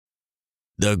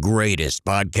the greatest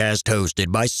podcast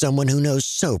hosted by someone who knows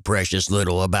so precious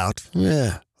little about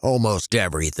almost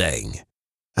everything.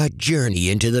 A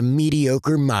journey into the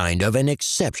mediocre mind of an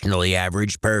exceptionally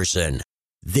average person.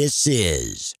 This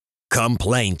is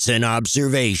Complaints and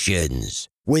Observations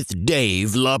with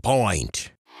Dave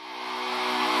Lapointe.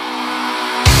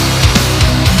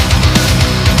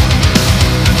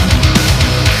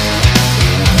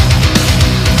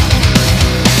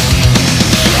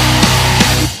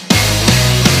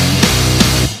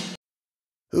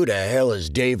 Who the hell is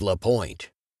Dave Lapointe?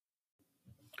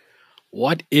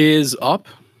 What is up,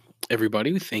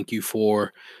 everybody? Thank you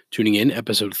for tuning in.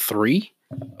 Episode 3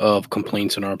 of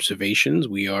Complaints and Observations.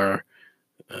 We are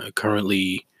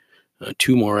currently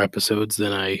 2 more episodes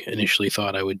than I initially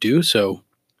thought I would do, so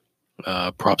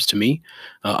props to me.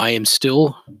 I am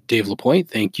still Dave Lapointe.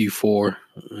 Thank you for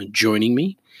joining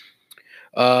me.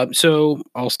 So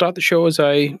I'll start the show as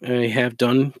I have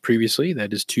done previously.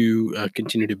 That is to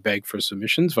continue to beg for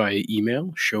submissions via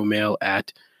email,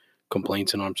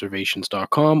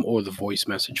 showmail@complaintsandobservations.com, or the voice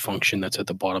message function that's at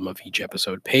the bottom of each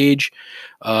episode page.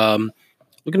 Looking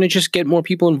to just get more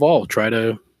people involved, try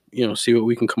to, see what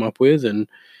we can come up with and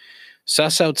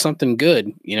suss out something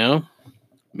good,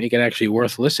 make it actually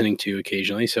worth listening to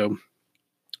occasionally. So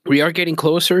we are getting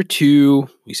closer to,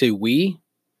 it's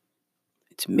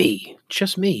me,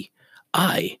 just me.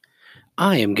 I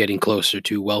am getting closer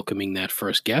to welcoming that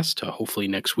first guest, hopefully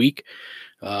next week.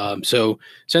 So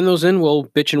send those in. We'll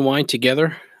bitch and whine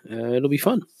together. It'll be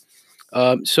fun.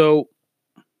 So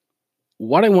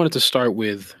what I wanted to start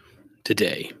with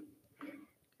today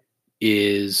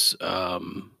is a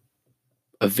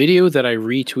video that I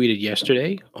retweeted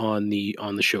yesterday on the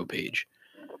show page,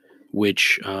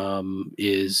 which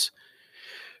is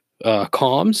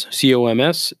COMS,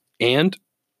 COMS, and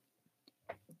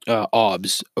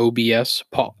OBS, OBS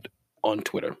Pod on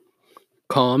Twitter.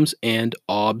 COMS and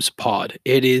OBS Pod.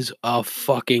 It is a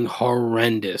fucking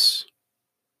horrendous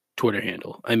Twitter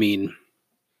handle. I mean,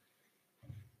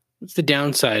 what's the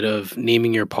downside of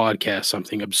naming your podcast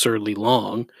something absurdly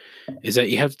long is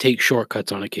that you have to take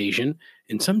shortcuts on occasion,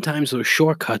 and sometimes those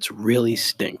shortcuts really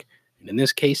stink. And in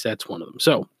this case, that's one of them.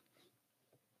 So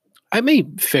I may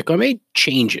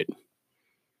change it.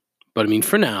 But I mean,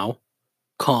 for now,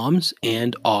 COMS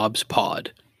and OBS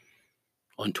Pod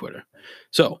on Twitter.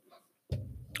 So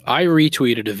I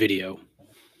retweeted a video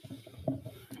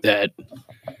that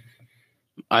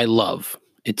I love.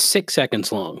 It's 6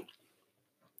 seconds long,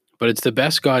 but it's the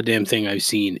best goddamn thing I've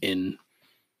seen in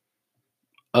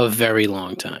a very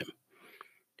long time.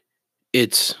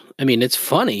 It's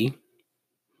funny,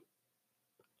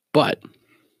 but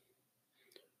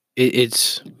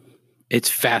it's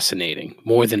fascinating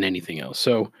more than anything else.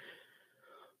 So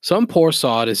some poor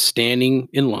sod is standing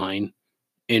in line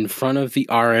in front of the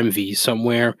RMV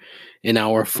somewhere in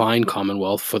our fine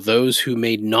Commonwealth. For those who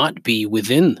may not be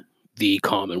within the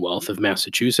Commonwealth of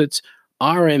Massachusetts,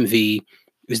 RMV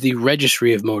is the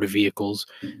Registry of Motor Vehicles,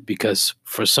 because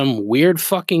for some weird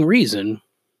fucking reason,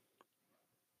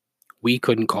 we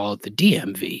couldn't call it the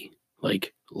DMV,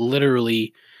 like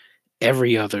literally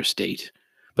every other state.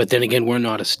 But then again, we're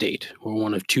not a state. We're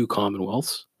one of 2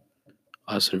 Commonwealths,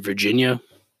 us and Virginia.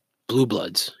 Blue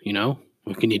bloods,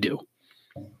 what can you do?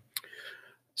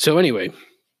 So anyway,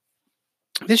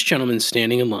 this gentleman's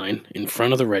standing in line in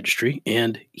front of the registry,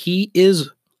 and he is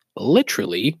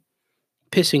literally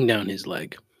pissing down his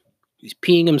leg. He's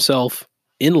peeing himself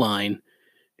in line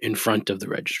in front of the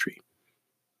registry.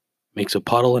 Makes a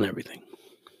puddle and everything.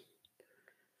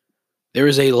 There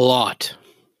is a lot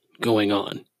going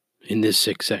on in this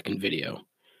 6-second video.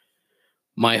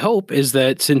 My hope is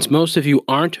that since most of you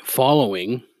aren't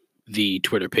following the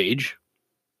Twitter page,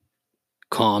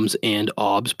 COMS and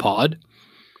OBS Pod,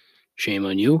 shame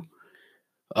on you.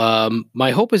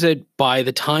 My hope is that by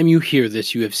the time you hear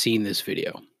this, you have seen this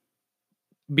video.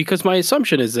 Because my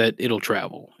assumption is that it'll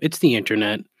travel. It's the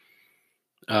internet.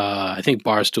 I think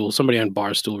somebody on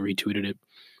Barstool retweeted it.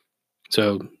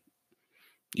 So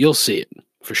you'll see it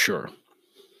for sure.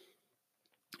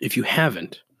 If you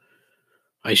haven't,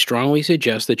 I strongly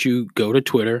suggest that you go to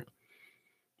Twitter.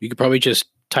 You could probably just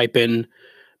type in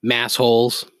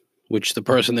massholes, which the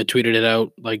person that tweeted it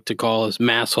out liked to call us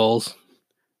massholes.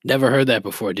 Never heard that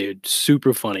before, dude.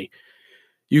 Super funny.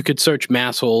 You could search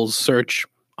massholes, search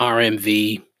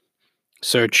RMV,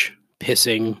 search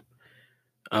pissing,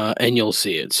 and you'll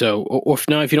see it. So, or if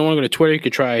you don't want to go to Twitter, you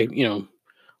could try,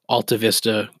 Alta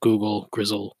Vista, Google,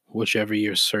 Grizzle, whichever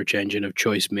your search engine of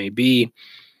choice may be.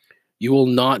 You will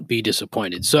not be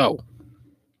disappointed. So,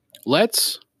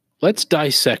 let's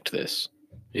dissect this,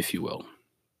 if you will.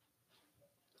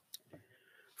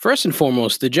 First and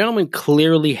foremost, the gentleman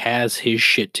clearly has his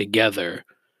shit together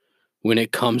when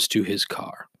it comes to his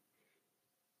car,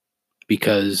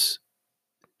 because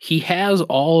he has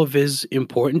all of his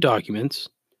important documents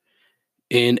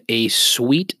in a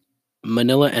sweet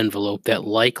manila envelope that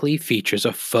likely features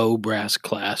a faux brass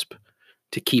clasp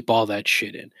to keep all that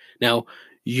shit in. Now,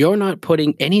 you're not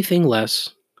putting anything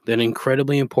less than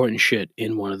incredibly important shit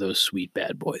in one of those sweet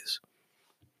bad boys.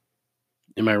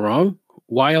 Am I wrong?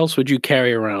 Why else would you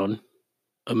carry around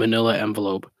a manila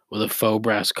envelope with a faux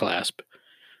brass clasp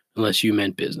unless you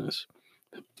meant business?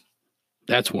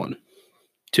 That's one.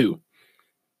 Two,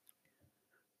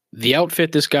 the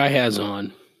outfit this guy has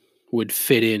on would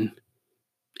fit in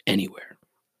anywhere.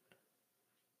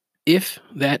 If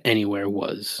that anywhere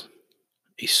was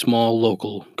a small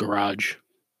local garage,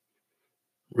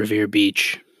 Revere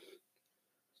Beach,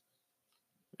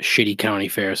 a shitty county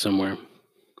fair somewhere.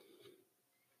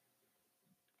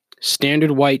 Standard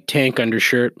white tank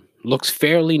undershirt, looks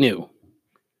fairly new.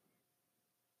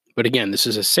 But again, this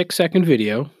is a 6-second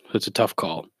video, so it's a tough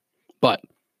call. But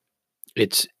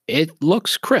it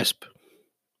looks crisp.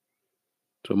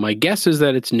 So my guess is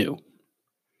that it's new.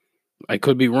 I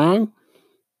could be wrong,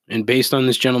 and based on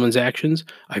this gentleman's actions,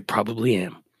 I probably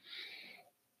am.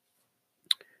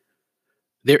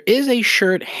 There is a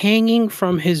shirt hanging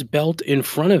from his belt in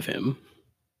front of him,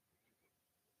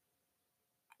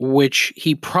 which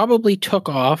he probably took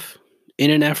off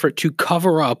in an effort to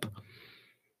cover up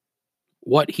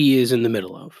what he is in the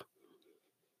middle of.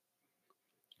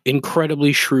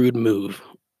 Incredibly shrewd move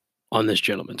on this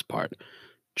gentleman's part.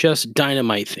 Just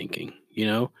dynamite thinking, you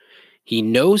know? He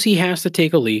knows he has to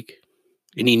take a leak,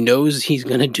 and he knows he's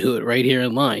going to do it right here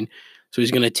in line. So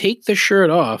he's going to take the shirt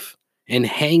off and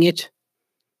hang it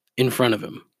in front of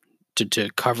him to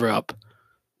cover up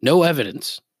no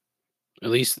evidence. At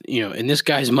least, you know, in this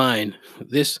guy's mind,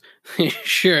 this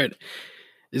shirt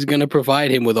is going to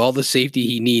provide him with all the safety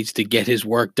he needs to get his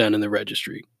work done in the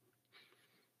registry.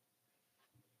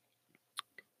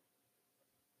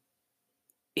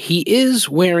 He is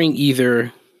wearing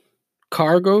either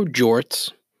cargo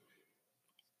jorts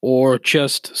or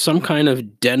just some kind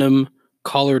of denim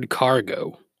colored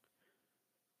cargo.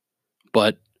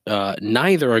 But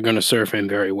neither are going to serve him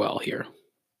very well here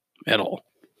at all.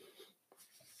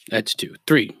 That's 2.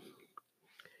 3.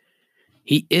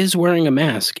 He is wearing a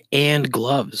mask and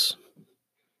gloves.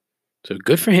 So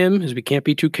good for him, as we can't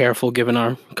be too careful given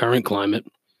our current climate.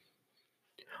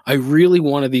 I really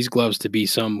wanted these gloves to be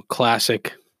some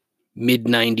classic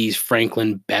mid-90s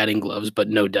Franklin batting gloves, but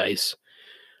no dice.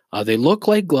 They look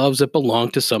like gloves that belong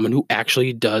to someone who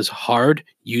actually does hard,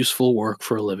 useful work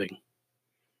for a living.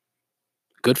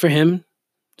 Good for him.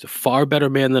 He's a far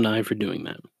better man than I for doing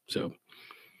that. So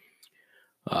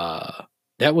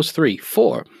that was 3.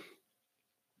 4.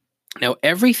 Now,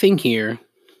 everything here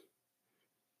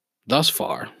thus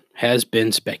far has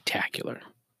been spectacular.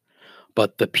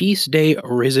 But the piece de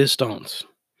resistance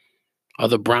are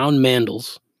the brown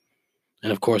mandals,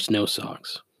 and of course, no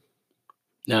socks.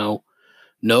 Now,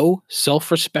 no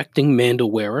self-respecting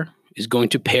mandal wearer is going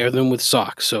to pair them with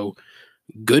socks, so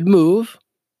good move.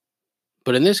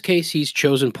 But in this case, he's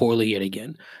chosen poorly yet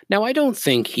again. Now, I don't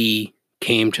think he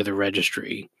came to the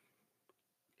registry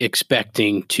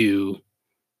expecting to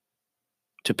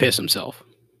piss himself.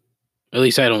 At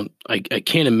least I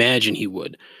can't imagine he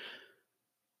would.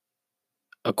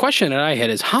 A question that I had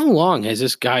is, how long has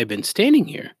this guy been standing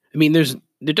here? I mean,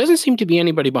 there doesn't seem to be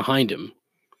anybody behind him.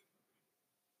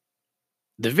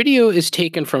 The video is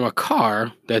taken from a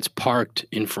car that's parked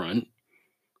in front,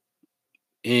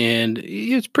 and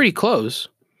it's pretty close.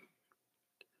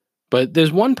 But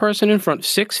there's one person in front,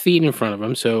 6 feet in front of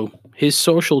him, so his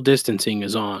social distancing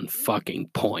is on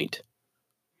fucking point.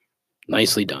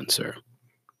 Nicely done, sir.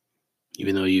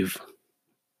 Even though you've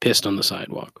pissed on the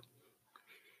sidewalk.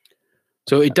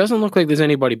 So it doesn't look like there's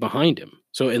anybody behind him.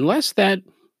 So unless that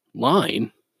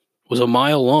line was a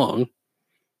mile long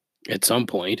at some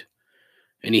point,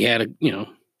 and he had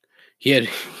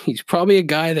he's probably a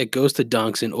guy that goes to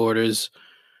Dunks and orders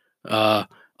a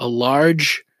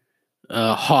large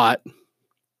hot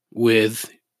with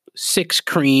 6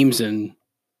 creams and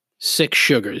 6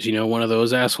 sugars. You know, one of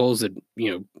those assholes that,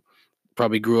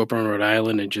 probably grew up on Rhode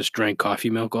Island and just drank coffee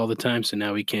milk all the time, so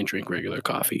now he can't drink regular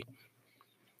coffee.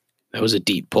 That was a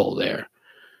deep pull there.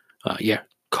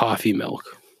 Coffee milk.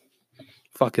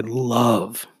 Fucking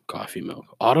love coffee milk.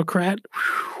 Autocrat?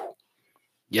 Whew.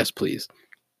 Yes, please.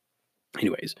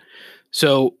 Anyways,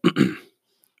 so the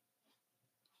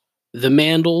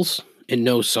mandals and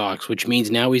no socks, which means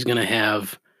now he's gonna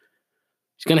have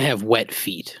wet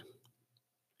feet.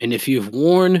 And if you've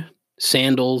worn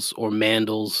sandals or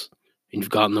mandals and you've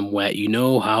gotten them wet, you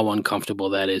know how uncomfortable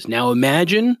that is. Now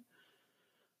imagine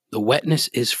the wetness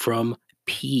is from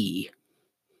pee.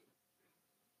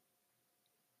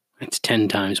 It's 10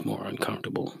 times more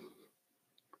uncomfortable.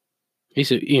 He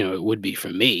said, it would be for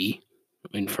me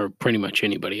and for pretty much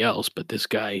anybody else, but this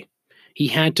guy, he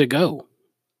had to go.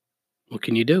 What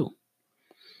can you do?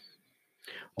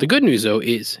 The good news, though,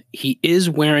 is he is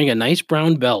wearing a nice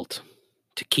brown belt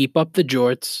to keep up the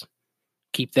jorts,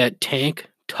 keep that tank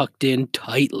tucked in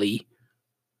tightly,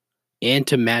 and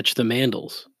to match the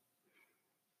mandals.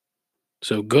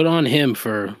 So good on him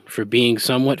for being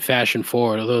somewhat fashion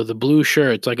forward. Although the blue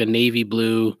shirt, it's like a navy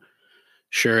blue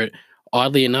shirt.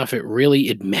 Oddly enough, it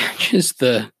matches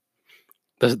the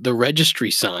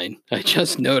registry sign. I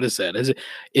just noticed that as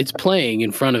it's playing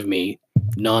in front of me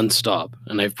nonstop,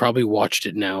 and I've probably watched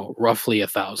it now roughly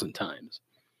 1,000 times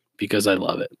because I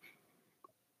love it.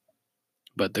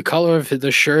 But the color of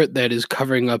the shirt that is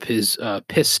covering up his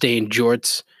piss-stained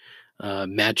jorts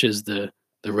matches the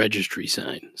registry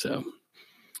sign. So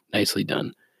nicely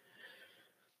done.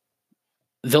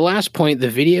 The last point, the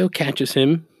video catches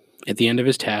him at the end of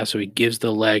his task, so he gives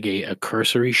the leg a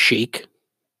cursory shake.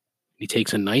 He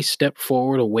takes a nice step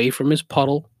forward away from his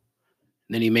puddle,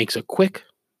 and then he makes a quick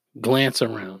glance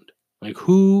around. Like,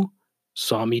 who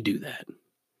saw me do that?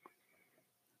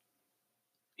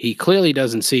 He clearly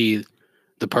doesn't see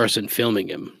the person filming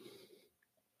him,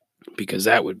 because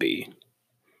that would be,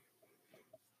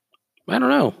 I don't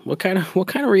know, what kind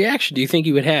of reaction do you think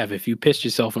you would have if you pissed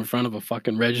yourself in front of a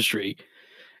fucking registry?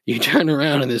 You turn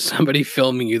around and there's somebody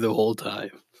filming you the whole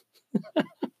time.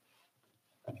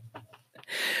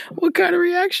 What kind of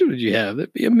reaction would you have?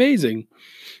 That'd be amazing.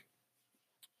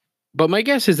 But my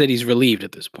guess is that he's relieved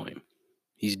at this point.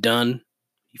 He's done.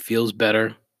 He feels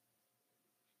better.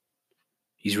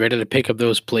 He's ready to pick up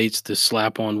those plates to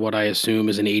slap on what I assume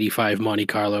is an 85 Monte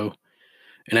Carlo.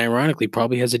 And ironically,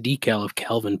 probably has a decal of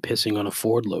Calvin pissing on a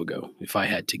Ford logo, if I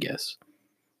had to guess.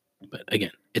 But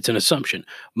again, it's an assumption.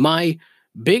 My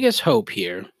biggest hope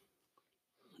here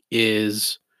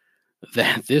is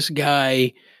that this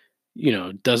guy,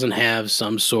 doesn't have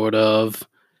some sort of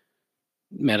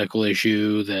medical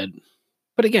issue that,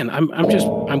 but again,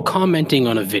 I'm commenting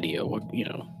on a video,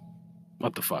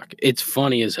 what the fuck? It's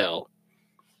funny as hell.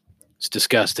 It's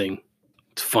disgusting.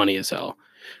 It's funny as hell.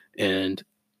 And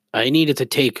I needed to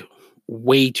take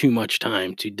way too much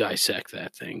time to dissect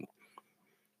that thing.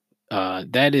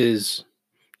 That is,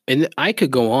 and I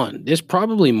could go on. There's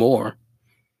probably more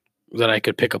that I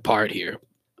could pick apart here.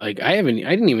 Like I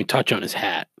didn't even touch on his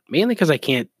hat, mainly because I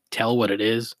can't tell what it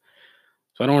is.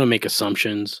 So I don't want to make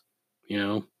assumptions,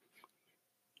 Not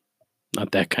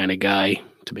that kind of guy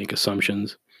to make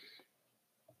assumptions.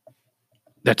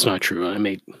 That's not true. I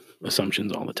make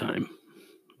assumptions all the time.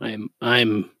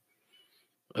 I'm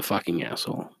a fucking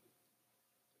asshole.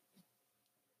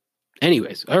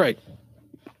 Anyways, all right.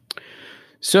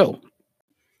 So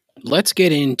let's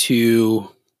get into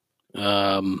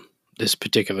this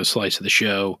particular slice of the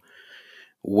show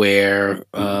where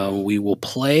we will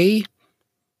play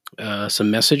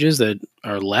some messages that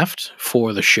are left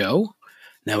for the show.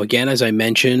 Now, again, as I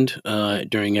mentioned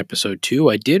during episode 2,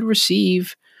 I did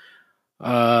receive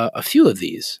a few of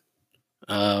these.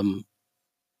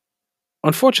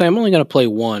 Unfortunately, I'm only going to play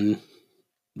one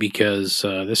because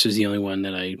this is the only one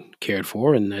that I cared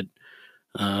for and that,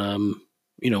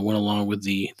 went along with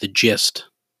the gist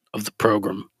of the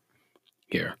program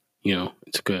here.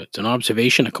 It's good. It's an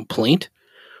observation, a complaint.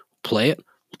 Play it.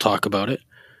 We'll talk about it.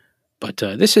 But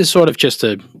this is sort of just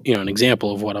an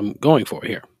example of what I'm going for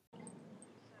here.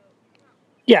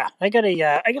 Yeah, I got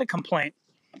a complaint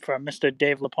from Mr.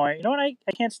 Dave Lapointe. You know what I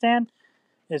can't stand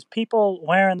is people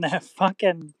wearing their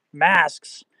fucking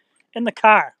masks in the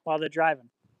car while they're driving.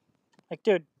 Like,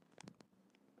 dude,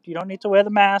 you don't need to wear the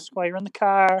mask while you're in the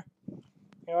car. You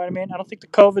know what I mean? I don't think the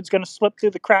COVID's going to slip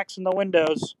through the cracks in the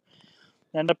windows,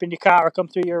 end up in your car, or come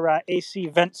through your AC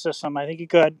vent system. I think you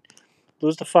could.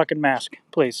 Lose the fucking mask,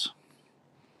 please.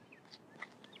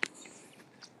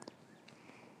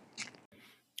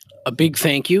 A big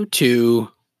thank you to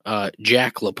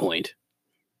Jack Lapointe,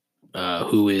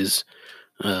 who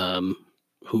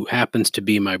happens to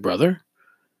be my brother.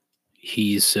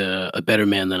 He's a better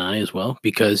man than I as well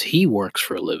because he works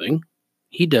for a living.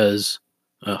 He does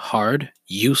hard,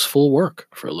 useful work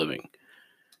for a living.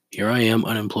 Here I am,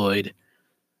 unemployed,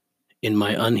 in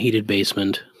my unheated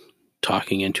basement,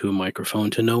 talking into a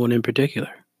microphone to no one in particular.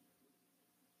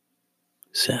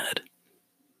 Sad.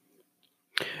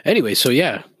 Anyway, so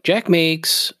yeah, Jack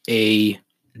makes a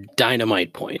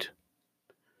dynamite point.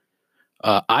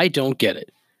 I don't get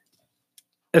it.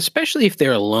 Especially if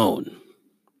they're alone.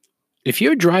 if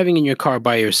you're driving in your car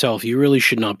by yourself, you really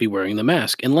should not be wearing the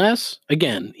mask. Unless,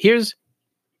 again, I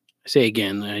say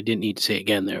again, I didn't need to say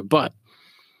again there, but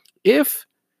if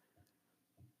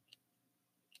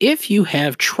you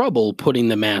have trouble putting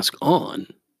the mask on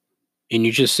and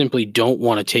you just simply don't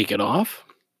want to take it off,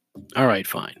 all right,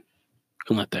 fine. You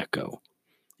can let that go.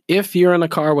 If you're in a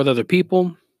car with other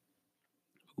people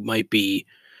who might be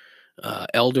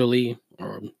elderly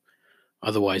or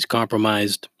otherwise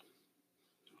compromised,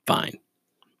 fine.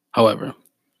 However,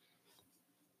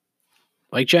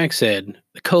 like Jack said,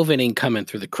 the COVID ain't coming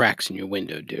through the cracks in your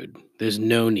window, dude. There's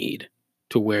no need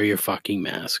to wear your fucking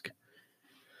mask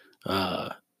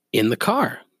in the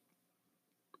car.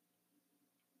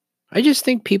 I just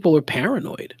think people are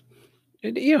paranoid.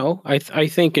 You know, I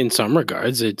think in some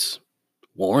regards it's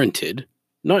warranted.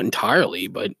 Not entirely,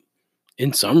 but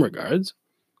in some regards.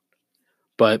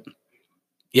 But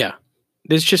yeah,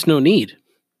 there's just no need.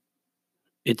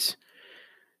 It's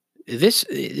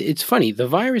funny. The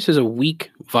virus is a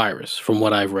weak virus from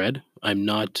what I've read. I'm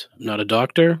not a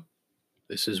doctor.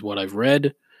 This is what I've read,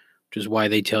 which is why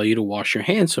they tell you to wash your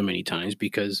hands so many times,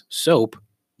 because soap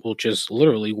will just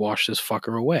literally wash this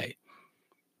fucker away.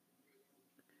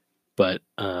 But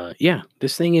yeah,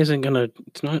 this thing isn't gonna.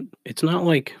 It's not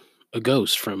like a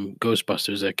ghost from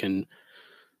Ghostbusters that can,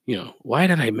 you know. Why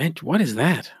did I mention? What is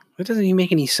that? That doesn't even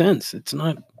make any sense. It's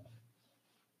not.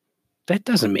 That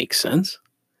doesn't make sense.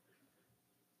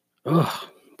 Oh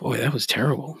boy, that was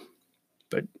terrible.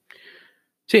 But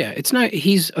so yeah, it's not.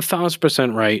 He's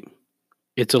 1,000% right.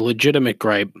 It's a legitimate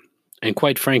gripe, and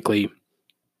quite frankly,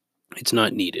 it's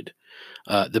not needed.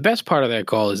 The best part of that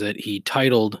call is that he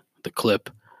titled the clip,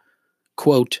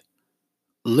 quote,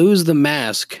 "Lose the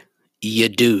mask, you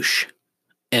douche,"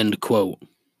 end quote.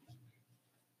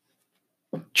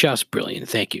 Just brilliant.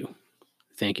 Thank you.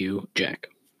 Thank you, Jack.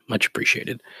 Much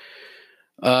appreciated.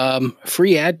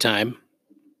 Free ad time.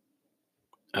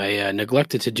 I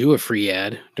neglected to do a free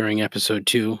ad during episode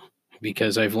 2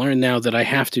 because I've learned now that I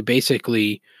have to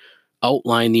basically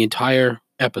outline the entire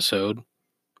episode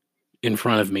in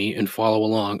front of me and follow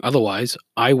along. Otherwise,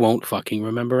 I won't fucking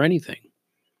remember anything.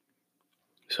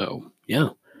 So,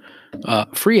 yeah.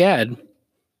 Free ad.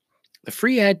 The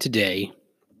free ad today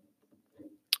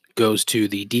goes to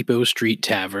the Depot Street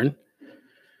Tavern.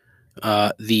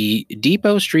 The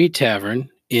Depot Street Tavern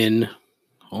in,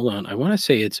 hold on, I want to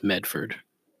say it's Medford.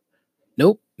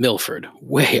 Nope, Milford.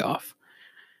 Way off.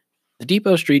 The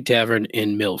Depot Street Tavern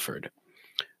in Milford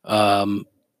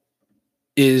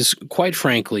is, quite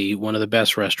frankly, one of the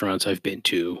best restaurants I've been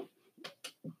to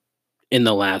in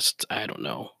the last, I don't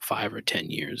know, 5 or 10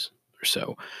 years or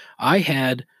so. I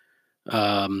had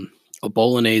a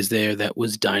bolognese there that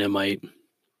was dynamite.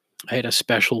 I had a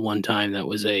special one time that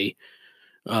was a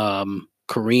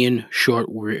Korean short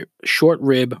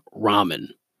rib ramen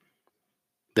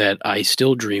that I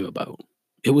still dream about.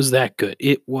 It was that good.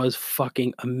 It was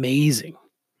fucking amazing.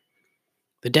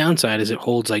 The downside is it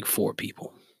holds like 4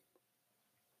 people.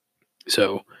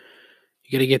 So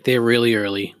you got to get there really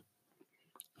early.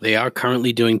 They are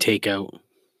currently doing takeout.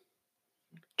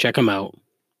 Check them out.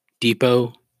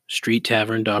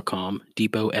 DepotStreetTavern.com.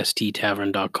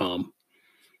 DepotStTavern.com.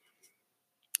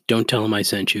 Don't tell them I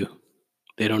sent you.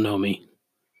 They don't know me.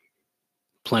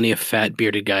 Plenty of fat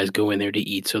bearded guys go in there to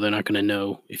eat, so they're not going to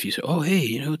know if you say, "Oh, hey,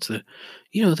 it's the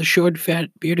short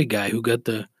fat bearded guy who got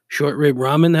the short rib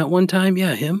ramen that one time."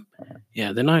 Yeah, him.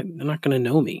 Yeah, they're not going to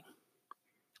know me.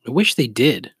 I wish they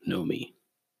did know me.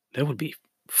 That would be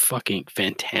fucking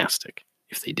fantastic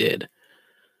if they did.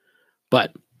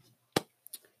 But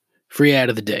free ad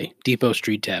of the day, Depot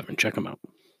Street Tavern. Check them out.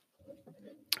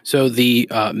 So the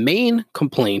main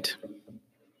complaint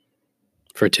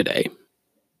for today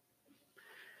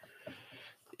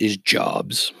is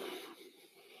jobs.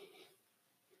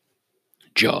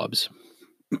 Jobs.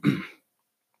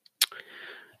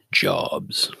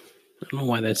 Jobs. I don't know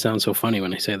why that sounds so funny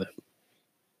when I say that.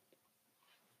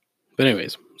 But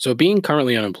anyways, so being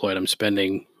currently unemployed, I'm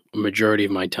spending a majority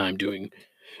of my time doing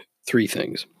 3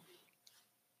 things.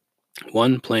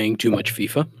 1, playing too much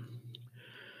FIFA.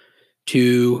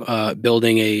 2,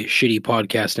 building a shitty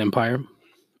podcast empire.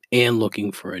 And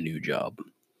looking for a new job.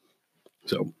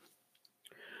 So,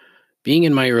 being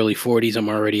in my early 40s, I'm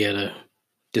already at a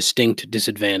distinct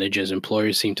disadvantage, as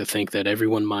employers seem to think that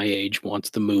everyone my age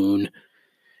wants the moon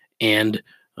and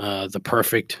the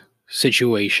perfect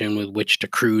situation with which to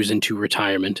cruise into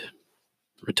retirement,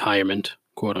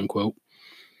 quote unquote.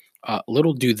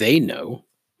 Little do they know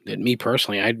that me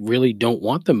personally, I really don't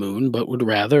want the moon, but would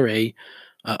rather a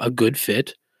good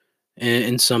fit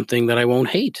and something that I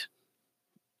won't hate.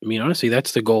 I mean, honestly,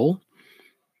 that's the goal.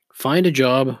 Find a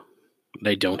job that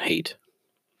I don't hate.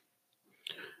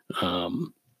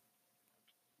 And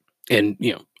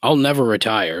I'll never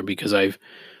retire because I've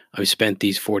spent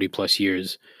these 40 plus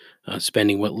years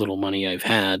spending what little money I've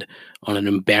had on an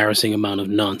embarrassing amount of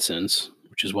nonsense,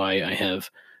 which is why I have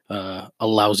a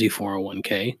lousy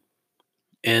 401k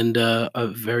and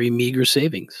a very meager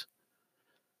savings.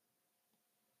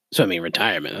 So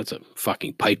retirement, that's a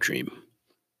fucking pipe dream.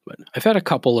 But I've had a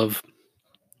couple of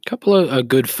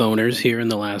good phoners here in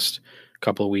the last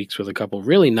couple of weeks with a couple of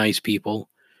really nice people.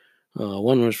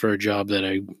 One was for a job that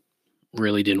I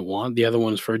really didn't want. The other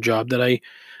one's for a job that I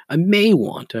may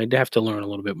want. I'd have to learn a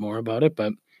little bit more about it,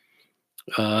 but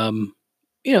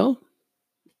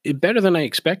better than I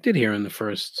expected here in the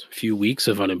first few weeks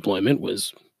of unemployment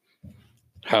was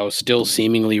how still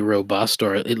seemingly robust,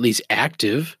 or at least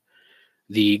active,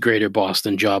 the greater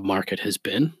Boston job market has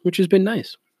been, which has been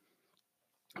nice.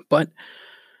 But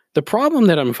the problem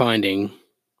that I'm finding,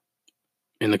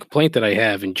 and the complaint that I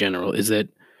have in general, is that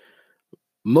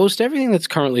most everything that's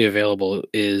currently available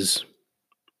is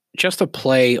just a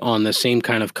play on the same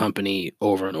kind of company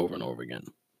over and over and over again.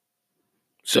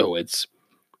 So it's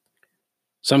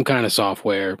some kind of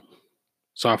software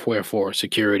for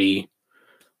security,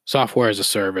 software as a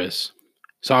service,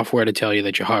 software to tell you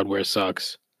that your hardware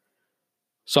sucks,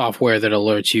 software that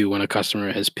alerts you when a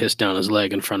customer has pissed down his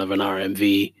leg in front of an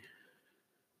RMV.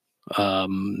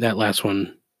 That last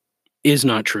one is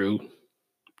not true.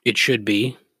 It should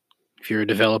be. If you're a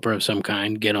developer of some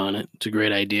kind, get on it. It's a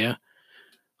great idea.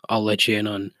 I'll let you in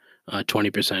on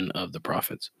 20% of the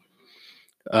profits.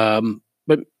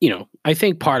 But, I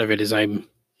think part of it is I'm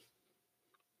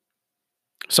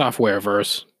software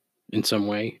averse in some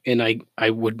way, and I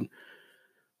would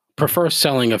prefer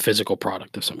selling a physical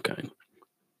product of some kind.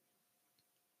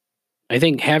 I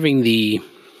think having the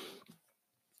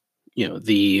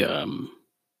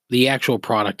actual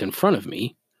product in front of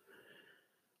me,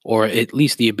 or at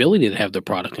least the ability to have the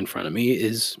product in front of me,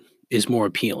 is more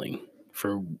appealing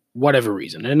for whatever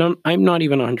reason. And I'm not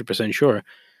even 100% sure.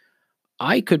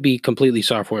 I could be completely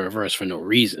software averse for no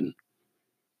reason,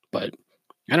 but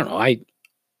I don't know.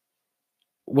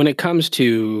 When it comes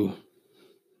to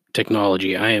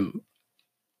technology, I am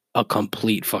a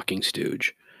complete fucking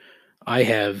stooge. I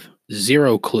have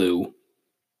zero clue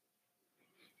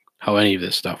how any of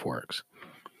this stuff works.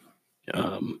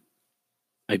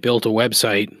 I built a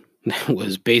website that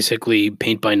was basically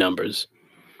paint by numbers.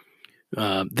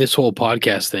 This whole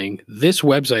podcast thing, this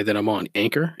website that I'm on,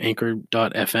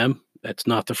 anchor.fm, that's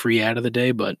not the free ad of the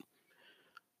day, but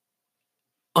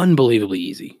unbelievably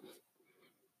easy.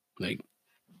 Like,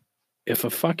 if a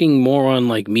fucking moron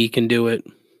like me can do it,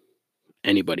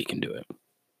 anybody can do it.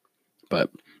 But,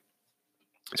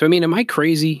 so am I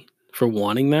crazy for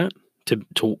wanting that?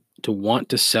 To want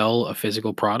to sell a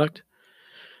physical product?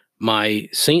 My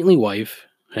saintly wife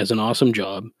has an awesome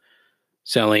job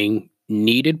selling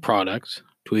needed products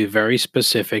to a very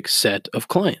specific set of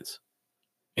clients.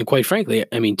 And quite frankly,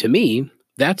 to me,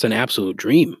 that's an absolute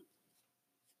dream.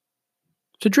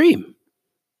 It's a dream.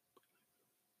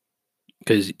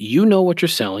 Because you know what you're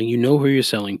selling, you know who you're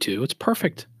selling to. It's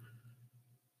perfect.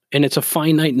 And it's a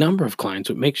finite number of clients,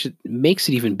 what makes it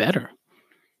even better.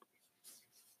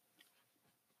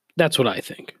 That's what I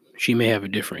think. She may have a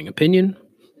differing opinion,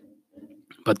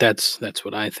 but that's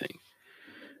what I think.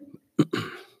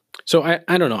 So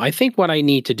I don't know. I think what I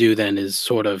need to do then is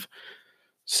sort of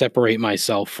separate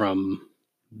myself from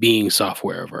being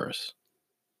software averse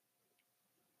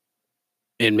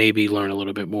and maybe learn a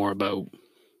little bit more about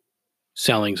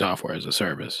selling software as a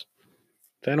service.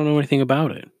 I don't know anything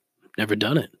about it. Never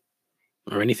done it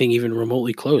or anything even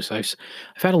remotely close. I've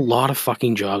had a lot of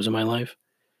fucking jobs in my life.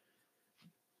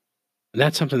 And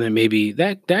that's something that maybe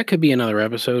that could be another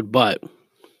episode. But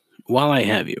while I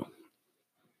have you,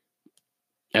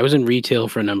 I was in retail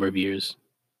for a number of years.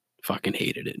 Fucking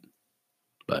hated it.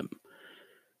 But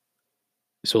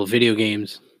I sold video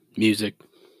games, music.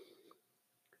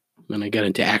 Then I got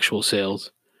into actual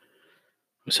sales.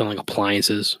 I was selling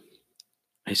appliances.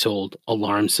 I sold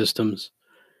alarm systems.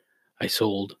 I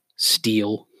sold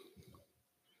steel.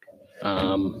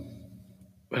 What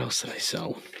else did I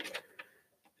sell?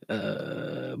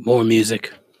 More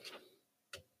music.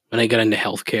 And I got into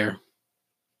healthcare,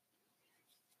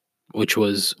 which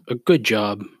was a good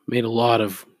job. Made a lot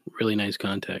of really nice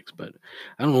contacts, but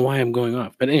I don't know why I'm going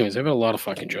off. But anyways, I've had a lot of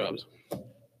fucking jobs.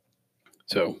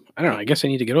 So I don't know. I guess I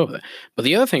need to get over that. But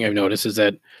the other thing I've noticed is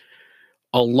that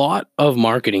a lot of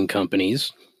marketing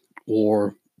companies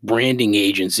or branding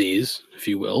agencies, if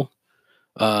you will,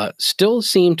 still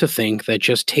seem to think that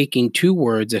just taking two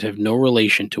words that have no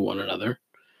relation to one another,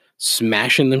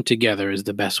 smashing them together is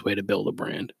the best way to build a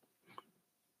brand.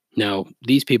 Now,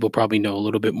 these people probably know a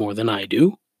little bit more than I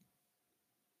do,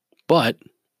 but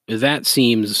that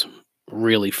seems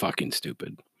really fucking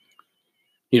stupid.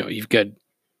 You've got,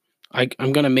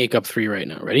 I'm going to make up 3 right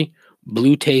now. Ready?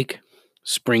 Blue Take,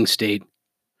 Spring State,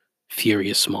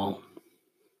 Furious Small.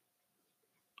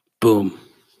 Boom.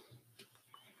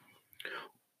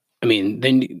 I mean,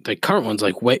 then the current one's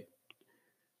like, wait,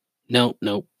 no,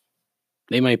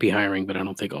 they might be hiring, but I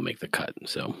don't think I'll make the cut.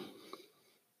 So,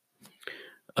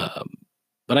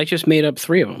 but I just made up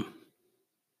 3 of them,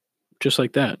 just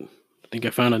like that. I think I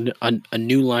found a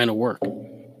new line of work.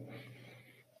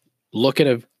 Look at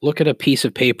a piece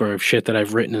of paper of shit that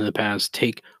I've written in the past.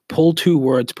 Pull 2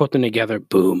 words, put them together.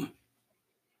 Boom.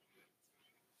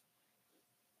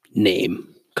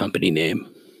 Name, company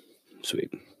name. Sweet.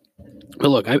 But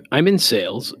look, I'm in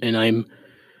sales, and I'm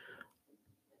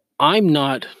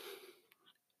not.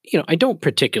 I don't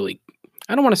particularly.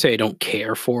 I don't want to say I don't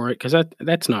care for it, because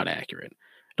that's not accurate.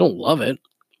 I don't love it,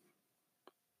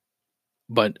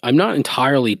 but I'm not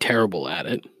entirely terrible at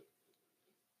it.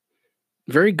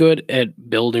 Very good at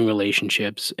building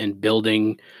relationships and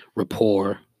building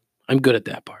rapport. I'm good at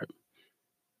that part.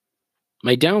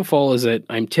 My downfall is that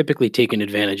I'm typically taken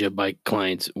advantage of by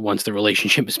clients once the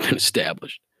relationship has been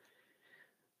established.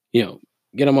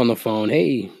 Get them on the phone.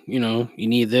 Hey, you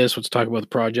need this. Let's talk about the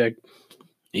project.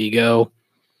 There you go.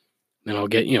 Then I'll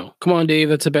get, come on, Dave,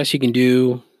 that's the best you can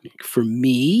do for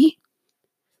me.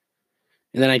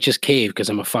 And then I just cave because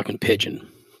I'm a fucking pigeon.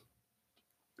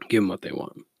 Give them what they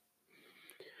want.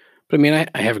 But I mean,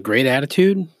 I have a great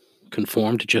attitude,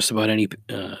 conform to just about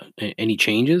any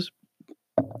changes.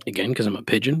 Again, because I'm a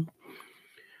pigeon.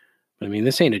 But I mean,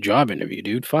 this ain't a job interview,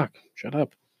 dude. Fuck. Shut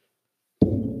up.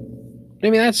 I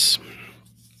mean,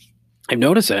 I've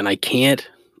noticed that, and I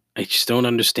just don't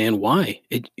understand why.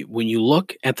 When you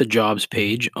look at the jobs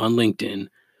page on LinkedIn,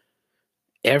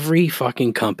 every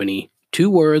fucking company, 2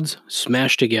 words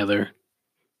smashed together.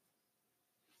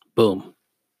 Boom.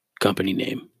 Company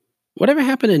name. Whatever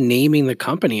happened to naming the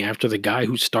company after the guy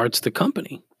who starts the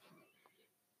company?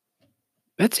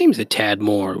 That seems a tad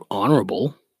more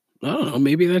honorable. I don't know.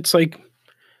 Maybe that's like,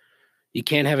 you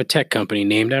can't have a tech company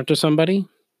named after somebody?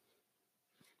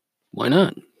 Why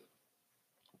not?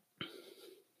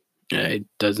 It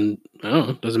doesn't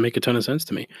make a ton of sense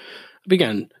to me. But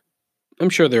again, I'm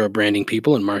sure there are branding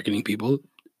people and marketing people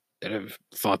that have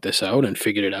thought this out and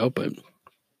figured it out, but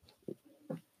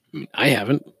I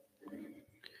haven't.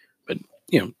 But,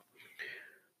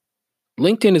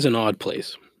 LinkedIn is an odd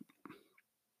place.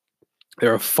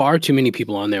 There are far too many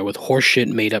people on there with horseshit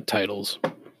made up titles,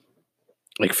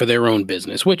 like for their own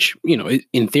business, which,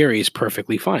 in theory is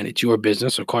perfectly fine. It's your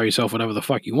business, so call yourself whatever the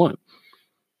fuck you want.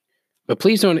 But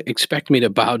please don't expect me to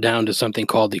bow down to something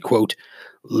called the, quote,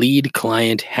 lead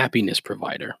client happiness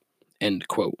provider, end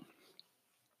quote.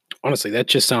 Honestly, that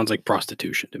just sounds like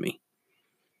prostitution to me.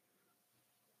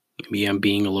 Maybe I'm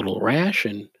being a little rash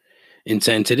and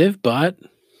insensitive, but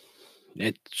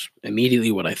it's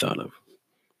immediately what I thought of.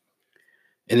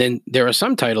 And then there are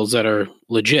some titles that are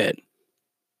legit,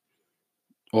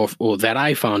 or that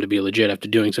I found to be legit after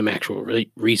doing some actual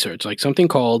research, like something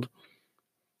called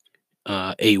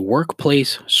a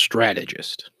workplace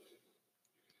strategist.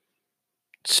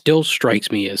 Still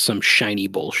strikes me as some shiny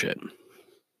bullshit.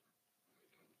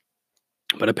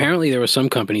 But apparently there are some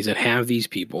companies that have these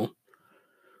people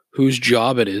whose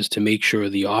job it is to make sure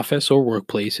the office or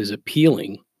workplace is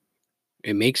appealing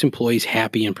and makes employees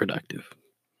happy and productive.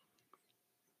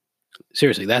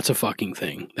 Seriously, that's a fucking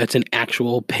thing. That's an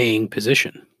actual paying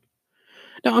position.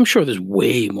 Now, I'm sure there's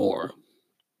way more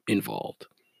involved.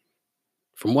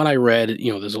 From what I read,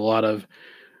 there's a lot of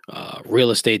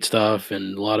real estate stuff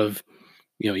and a lot of,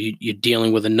 you're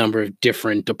dealing with a number of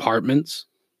different departments.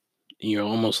 And you're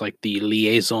almost like the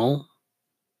liaison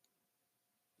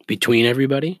between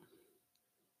everybody.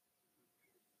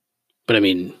 But I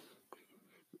mean,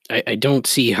 I don't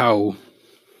see how.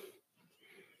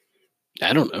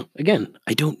 I don't know. Again,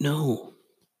 I don't know.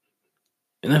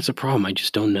 And that's a problem. I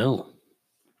just don't know.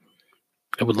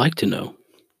 I would like to know.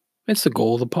 That's the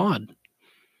goal of the pod.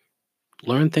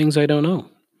 Learn things I don't know.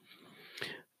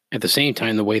 At the same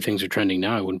time, the way things are trending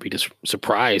now, I wouldn't be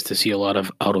surprised to see a lot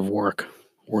of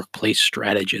workplace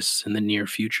strategists in the near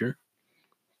future.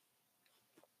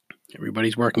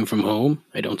 Everybody's working from home.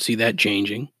 I don't see that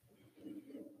changing.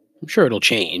 I'm sure it'll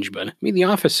change, but I mean, the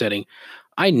office setting,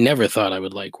 I never thought I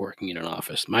would like working in an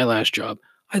office. My last job,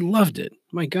 I loved it.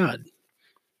 My God.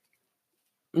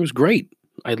 It was great.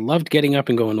 I loved getting up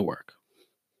and going to work.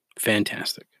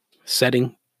 Fantastic.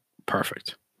 Setting,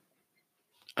 perfect.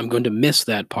 I'm going to miss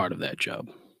that part of that job.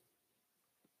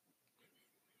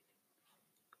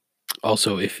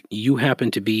 Also, if you happen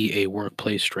to be a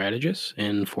workplace strategist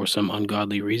and for some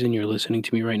ungodly reason you're listening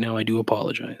to me right now, I do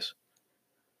apologize.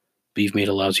 But you've made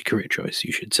a lousy career choice.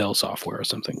 You should sell software or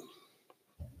something.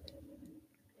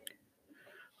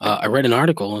 I read an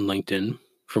article on LinkedIn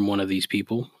from one of these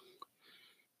people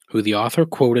who the author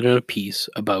quoted in a piece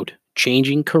about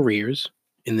changing careers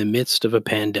in the midst of a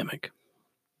pandemic.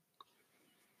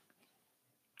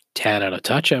 Tad out of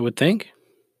touch, I would think.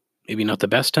 Maybe not the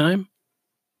best time.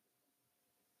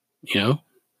 You know,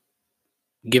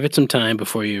 give it some time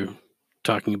before you're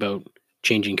talking about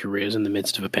changing careers in the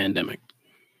midst of a pandemic.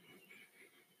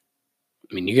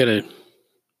 I mean, you gotta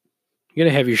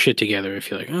have your shit together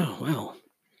if you're like, oh, well,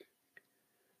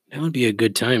 that would be a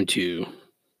good time to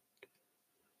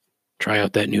try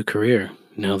out that new career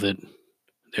now that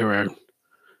there are,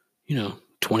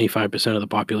 25% of the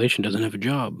population doesn't have a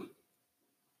job.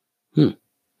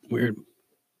 Weird.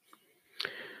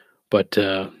 But,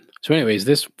 so anyways,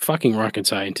 this fucking rocket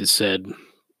scientist said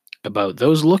about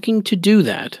those looking to do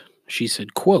that, she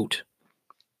said, quote,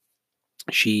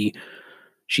 she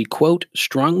quote,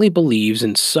 strongly believes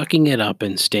in sucking it up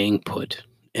and staying put,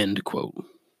 end quote.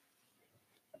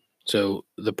 So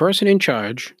the person in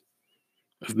charge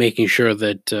of making sure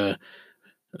that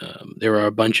there are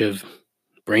a bunch of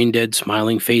brain dead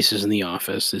smiling faces in the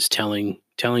office is telling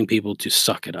people to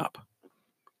suck it up.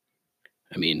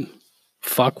 I mean,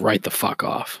 fuck right the fuck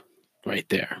off right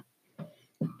there.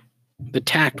 The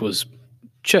tact was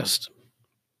just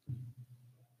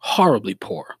horribly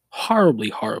poor.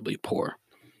 Horribly poor.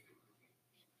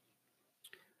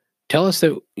 Tell us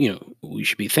that, we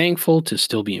should be thankful to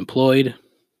still be employed,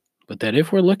 but that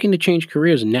if we're looking to change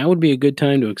careers, now would be a good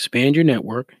time to expand your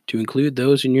network to include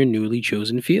those in your newly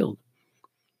chosen field.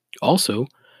 Also,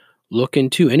 look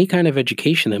into any kind of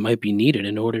education that might be needed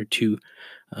in order to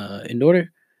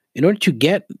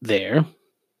get there.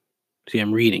 See,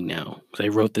 I'm reading now because I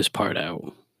wrote this part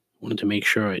out. Wanted to make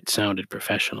sure it sounded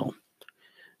professional,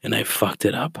 and I fucked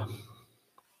it up.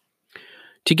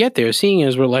 To get there, seeing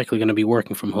as we're likely going to be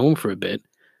working from home for a bit,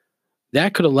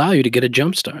 that could allow you to get a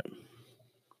jump start.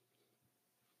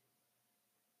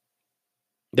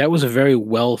 That was a very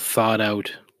well thought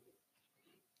out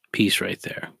piece right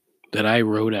there that I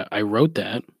wrote out. I wrote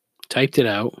that, typed it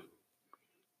out,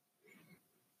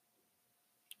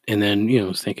 and then,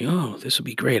 was thinking, oh, this will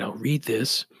be great. I'll read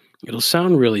this. It'll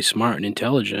sound really smart and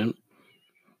intelligent.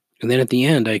 And then at the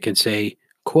end, I could say,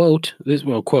 quote, this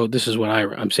is what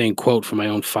I'm saying, quote from my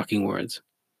own fucking words.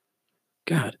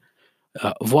 God.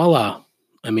 Voila.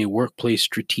 I'm a workplace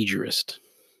strategist.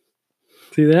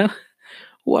 See that?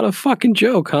 What a fucking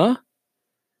joke, huh?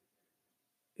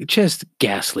 It's just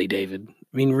ghastly, David.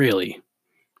 I mean, really.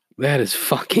 That is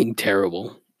fucking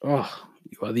terrible. Oh,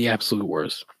 you are the absolute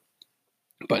worst.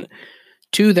 But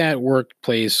to that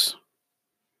workplace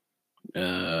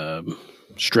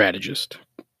strategist,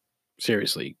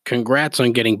 seriously, congrats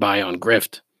on getting by on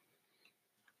grift.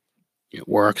 It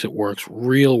works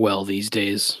real well these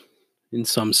days in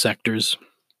some sectors.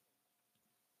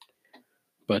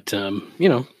 But,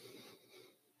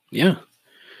 yeah.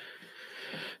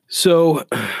 So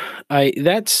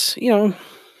that's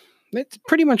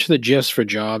pretty much the gist for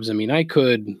jobs. I mean, I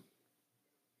could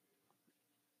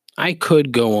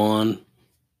go on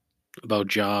about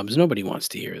jobs. Nobody wants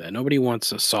to hear that. Nobody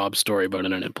wants a sob story about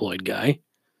an unemployed guy.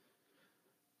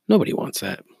 Nobody wants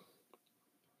that.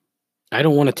 I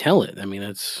don't want to tell it. I mean,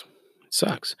 it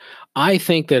sucks. I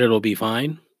think that it'll be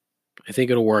fine. I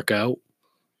think it'll work out.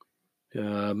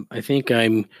 I think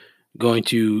I'm going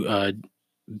to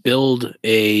build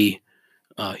a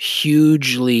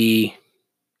hugely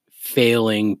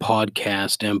failing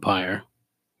podcast empire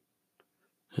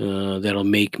that'll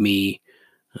make me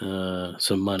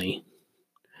some money.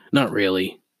 Not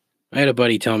really. I had a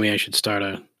buddy tell me I should start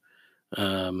a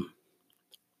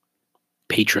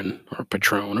patron or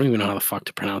patron. I don't even know how the fuck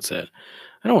to pronounce that.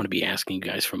 I don't want to be asking you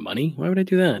guys for money. Why would I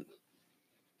do that?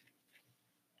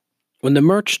 When the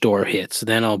merch store hits,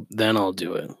 then I'll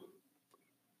do it.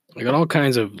 I got all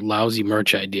kinds of lousy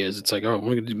merch ideas. It's like, oh,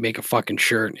 we're going to make a fucking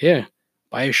shirt. Yeah,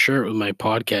 buy a shirt with my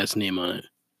podcast name on it.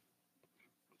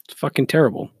 It's fucking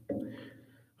terrible. When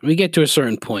we get to a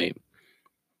certain point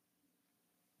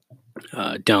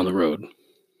down the road,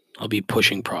 I'll be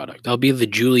pushing product. I'll be the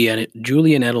Julian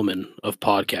Edelman of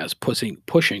podcasts.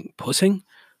 Pushing?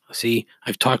 See,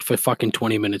 I've talked for fucking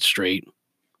 20 minutes straight.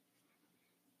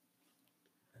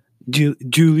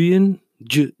 Julian?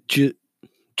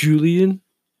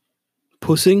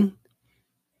 Pussing?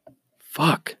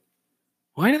 Fuck.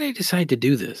 Why did I decide to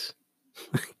do this?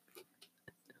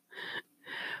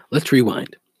 Let's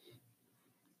rewind.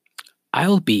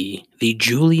 I'll be the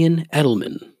Julian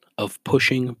Edelman of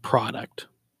pushing product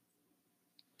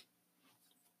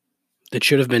that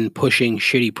should have been pushing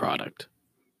shitty product.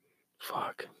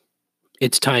 Fuck.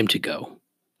 It's time to go.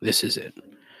 This is it.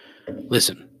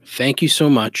 Listen, thank you so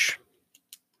much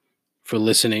for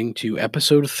listening to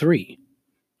episode 3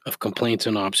 of Complaints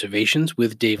and Observations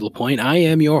with Dave Lapointe. I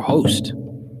am your host,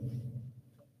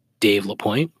 Dave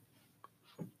Lapointe.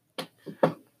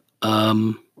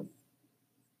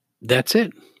 That's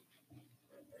it.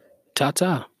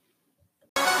 Ta-ta.